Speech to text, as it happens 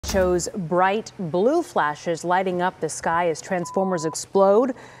shows bright blue flashes lighting up the sky as transformers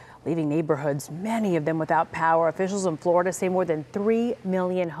explode, leaving neighborhoods, many of them without power. Officials in Florida say more than 3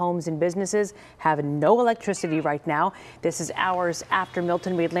 million homes and businesses have no electricity right now. This is hours after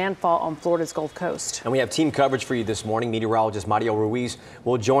Milton made landfall on Florida's Gulf Coast. And we have team coverage for you this morning. Meteorologist Mario Ruiz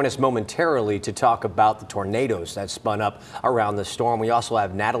will join us momentarily to talk about the tornadoes that spun up around the storm. We also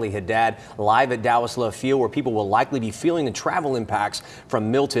have Natalie Haddad live at Dallas Love Field, where people will likely be feeling the travel impacts from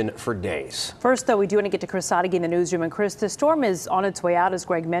Milton for days. First, though, we do want to get to Chris Sadeghi in the newsroom. And Chris, the storm is on its way out, as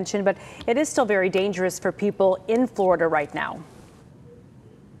Greg mentioned, but it is still very dangerous for people in Florida right now.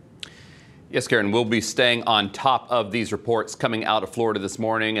 Yes, Karen, we'll be staying on top of these reports coming out of Florida this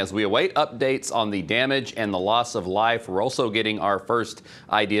morning as we await updates on the damage and the loss of life. We're also getting our first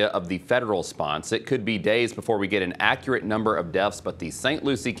idea of the federal response. It could be days before we get an accurate number of deaths, but the St.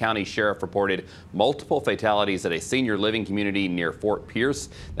 Lucie County Sheriff reported multiple fatalities at a senior living community near Fort Pierce.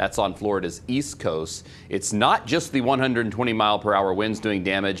 That's on Florida's East Coast. It's not just the 120-mile-per-hour winds doing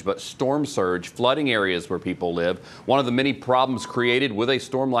damage, but storm surge flooding areas where people live. One of the many problems created with a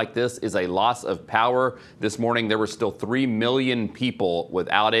storm like this is a loss of power. This morning, there were still 3 million people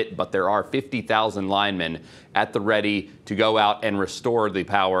without it, but there are 50,000 linemen at the ready to go out and restore the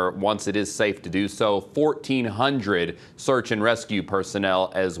power once it is safe to do so. 1,400 search and rescue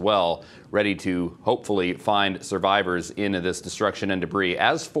personnel as well, ready to hopefully find survivors in this destruction and debris.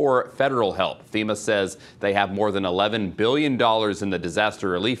 As for federal help, FEMA says they have more than $11 billion in the disaster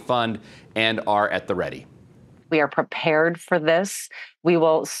relief fund and are at the ready. We are prepared for this. We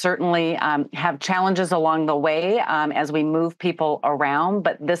will certainly have challenges along the way as we move people around,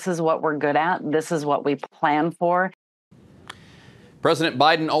 but this is what we're good at. This is what we plan for. President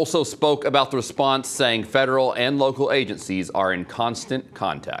Biden also spoke about the response, saying federal and local agencies are in constant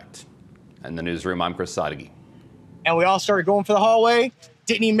contact. In the newsroom, I'm Chris Sadeghi. And we all started going for the hallway.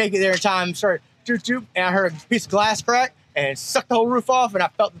 Didn't even make it there in time. Started doop, doop, and I heard a piece of glass crack and it sucked the whole roof off. And I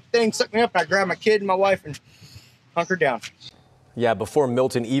felt the thing suck me up. And I grabbed my kid and my wife and hunkered down. Yeah, before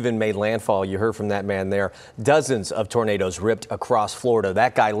Milton even made landfall, you heard from that man there. Dozens of tornadoes ripped across Florida.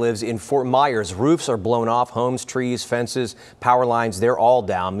 That guy lives in Fort Myers. Roofs are blown off, homes, trees, fences, power lines, they're all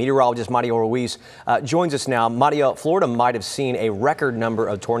down. Meteorologist Mario Ruiz joins us now. Mario, Florida might have seen a record number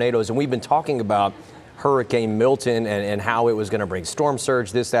of tornadoes, and we've been talking about Hurricane Milton and how it was going to bring storm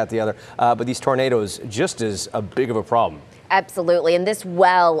surge, this, that, the other. But these tornadoes just as big of a problem. Absolutely. And this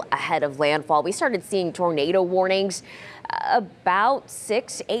well ahead of landfall. We started seeing tornado warnings about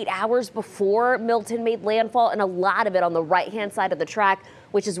 6-8 hours before Milton made landfall, and a lot of it on the right-hand side of the track,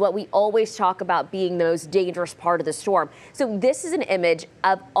 which is what we always talk about being the most dangerous part of the storm. So this is an image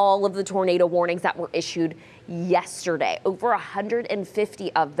of all of the tornado warnings that were issued yesterday. Over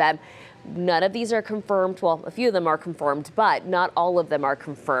 150 of them. None of these are confirmed. Well, a few of them are confirmed, but not all of them are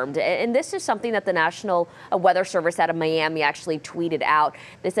confirmed. And this is something that the National Weather Service out of Miami actually tweeted out.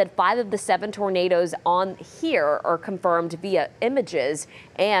 They said 5 of the 7 tornadoes on here are confirmed via images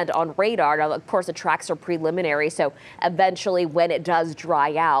and on radar. Now, of course, the tracks are preliminary, so eventually when it does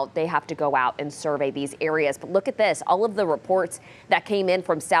dry out, they have to go out and survey these areas. But look at this, all of the reports that came in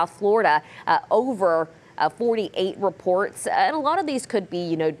from South Florida, over 48 reports, and a lot of these could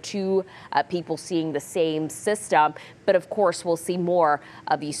be, 2 people seeing the same system. But of course, we'll see more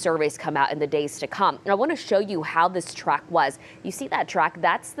of these surveys come out in the days to come. And I want to show you how this track was. You see that track?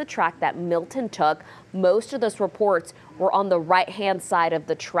 That's the track that Milton took. Most of those reports were on the right-hand side of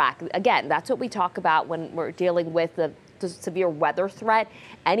the track. Again, that's what we talk about when we're dealing with the severe weather threat.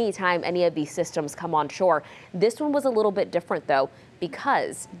 Anytime any of these systems come on shore. This one was a little bit different, though,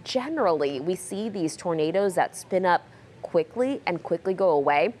 because generally we see these tornadoes that spin up quickly and quickly go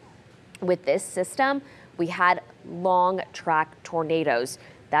away. With this system, we had long track tornadoes.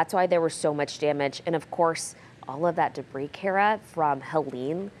 That's why there was so much damage. And of course, all of that debris, Kara, from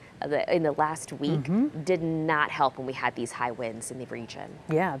Helene in the last week did not help when we had these high winds in the region.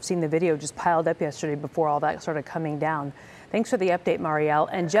 Yeah, I've seen the video just piled up yesterday before all that started coming down. Thanks for the update, Marielle.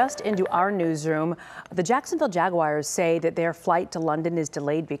 And just into our newsroom, the Jacksonville Jaguars say that their flight to London is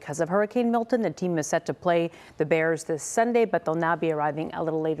delayed because of Hurricane Milton. The team is set to play the Bears this Sunday, but they'll now be arriving a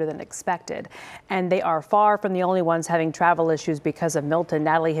little later than expected. And they are far from the only ones having travel issues because of Milton.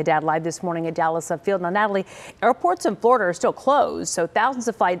 Natalie Haddad live this morning at Dallas Love Field. Now, Natalie, airports in Florida are still closed, so thousands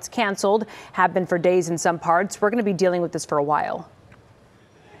of flights canceled, have been for days in some parts. We're going to be dealing with this for a while.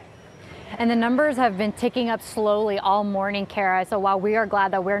 And the numbers have been ticking up slowly all morning, Kara. So while we are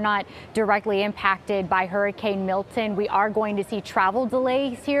glad that we're not directly impacted by Hurricane Milton, we are going to see travel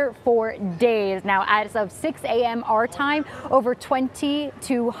delays here for days. Now, as of 6 a.m. our time, over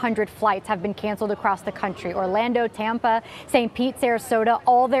 2,200 flights have been canceled across the country. Orlando, Tampa, St. Pete, Sarasota,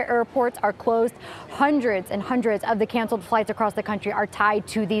 all their airports are closed. Hundreds and hundreds of the canceled flights across the country are tied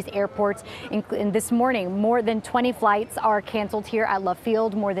to these airports. And this morning, more than 20 flights are canceled here at Love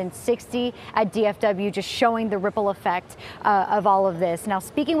Field, more than 60 at DFW, just showing the ripple effect of all of this. Now,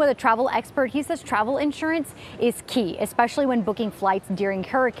 speaking with a travel expert, he says travel insurance is key, especially when booking flights during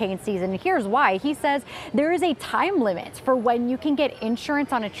hurricane season. Here's why. He says there is a time limit for when you can get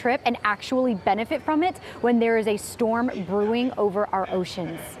insurance on a trip and actually benefit from it when there is a storm brewing over our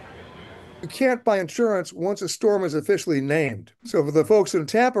oceans. You can't buy insurance once a storm is officially named. So for the folks in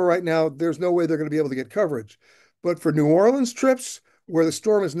Tampa right now, there's no way they're going to be able to get coverage. But for New Orleans trips where the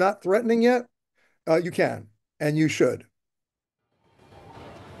storm is not threatening yet, you can, and you should.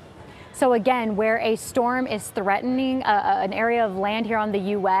 So again, where a storm is threatening an area of land here on the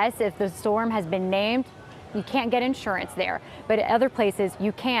U.S., if the storm has been named, you can't get insurance there, but at other places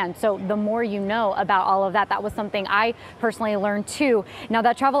you can. So the more you know about all of that, that was something I personally learned too. Now,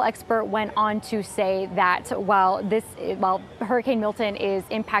 that travel expert went on to say that while Hurricane Milton is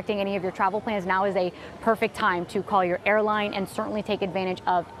impacting any of your travel plans, now is a perfect time to call your airline and certainly take advantage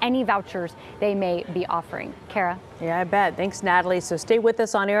of any vouchers they may be offering. Kara? Yeah, I bet. Thanks, Natalie. So stay with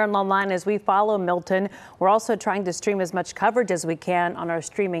us on air and online as we follow Milton. We're also trying to stream as much coverage as we can on our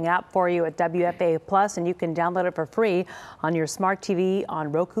streaming app for you at WFAA Plus, and you can download it for free on your smart TV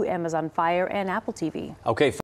on Roku, Amazon Fire, and Apple TV. Okay.